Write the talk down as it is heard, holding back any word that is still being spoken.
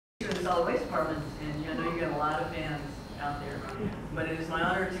Solid Waste Department, and I know you got a lot of fans out there. But it is my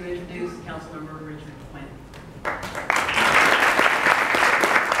honor to introduce Councilmember Richard Quinn.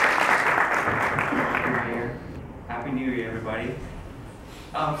 Happy New Year, everybody.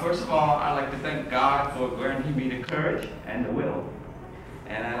 First of all, I'd like to thank God for granting me the courage and the will.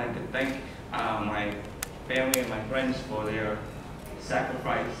 And I'd like to thank my family and my friends for their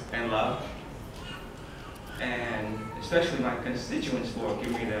sacrifice and love. And especially my constituents for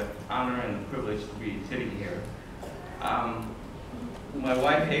giving me the honor and the privilege to be sitting here. My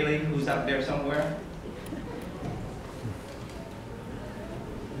wife, Haley, who's out there somewhere.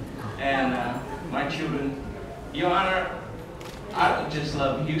 And my children. Your Honor, I don't just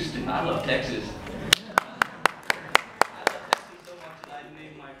love Houston, I love Texas. I love Texas so much that I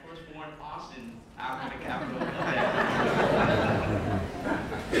named my firstborn Austin after the capital of Texas.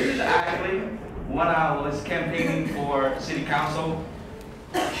 This is actually when I was campaigning for city council.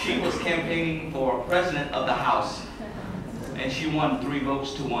 She was campaigning for president of the House, and she won 3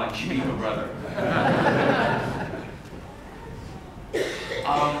 votes to 1. She beat her brother.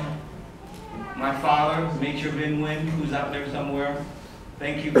 My father, Major Vin Nguyen, who's out there somewhere,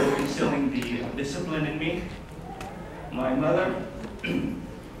 thank you for instilling the discipline in me. My mother, T.T.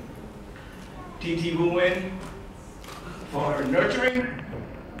 Nguyen, for her nurturing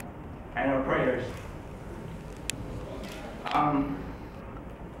and her prayers. I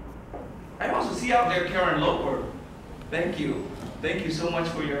also see out there Karen Loper. Thank you. Thank you so much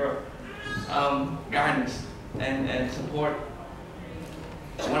for your guidance and support.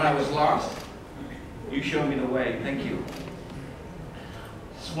 When I was lost, you showed me the way. Thank you.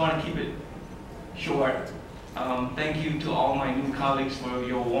 Just want to keep it short. Thank you to all my new colleagues for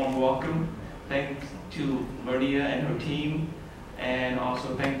your warm welcome. Thanks to Vernia and her team, and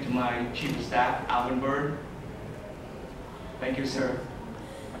also thank to my Chief of Staff, Alvin Bird. Thank you, sir.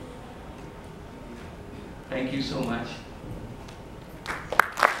 Thank you so much.